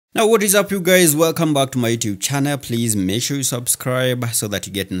Now what is up you guys, welcome back to my YouTube channel. Please make sure you subscribe so that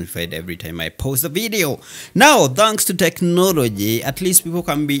you get notified every time I post a video. Now thanks to technology, at least people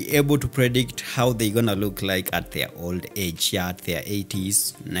can be able to predict how they're gonna look like at their old age, at their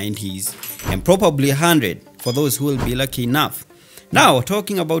 80s, 90s and probably 100 for those who will be lucky enough. Now,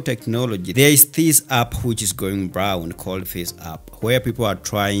 talking about technology, there is this app which is going brown called faceapp, where people are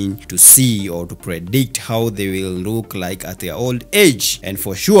trying to see or to predict how they will look like at their old age. And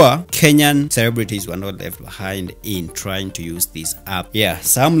for sure, Kenyan celebrities were not left behind in trying to use this app. Yeah,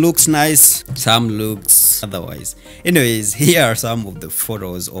 some looks nice, some looks otherwise. Anyways, here are some of the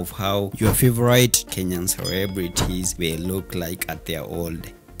photos of how your favorite Kenyan celebrities will look like at their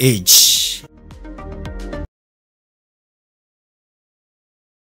old age.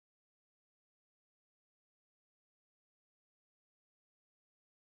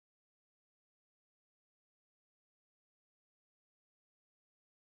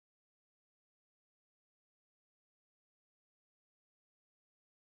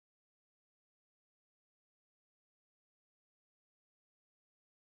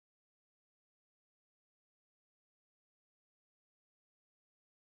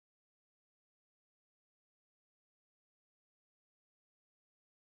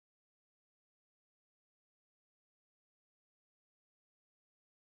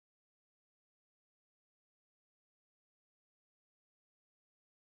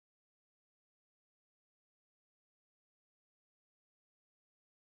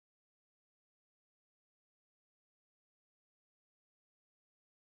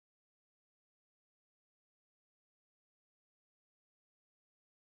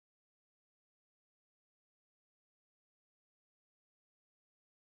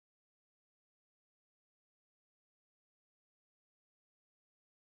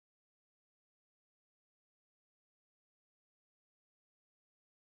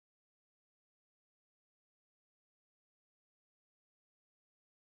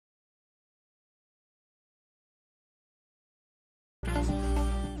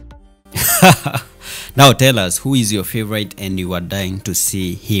 Now tell us, who is your favorite and you are dying to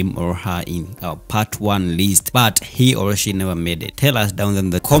see him or her in our part 1 list, but he or she never made it? Tell us down in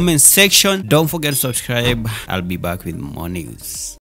the comment section. Don't forget to subscribe. I'll be back with more news.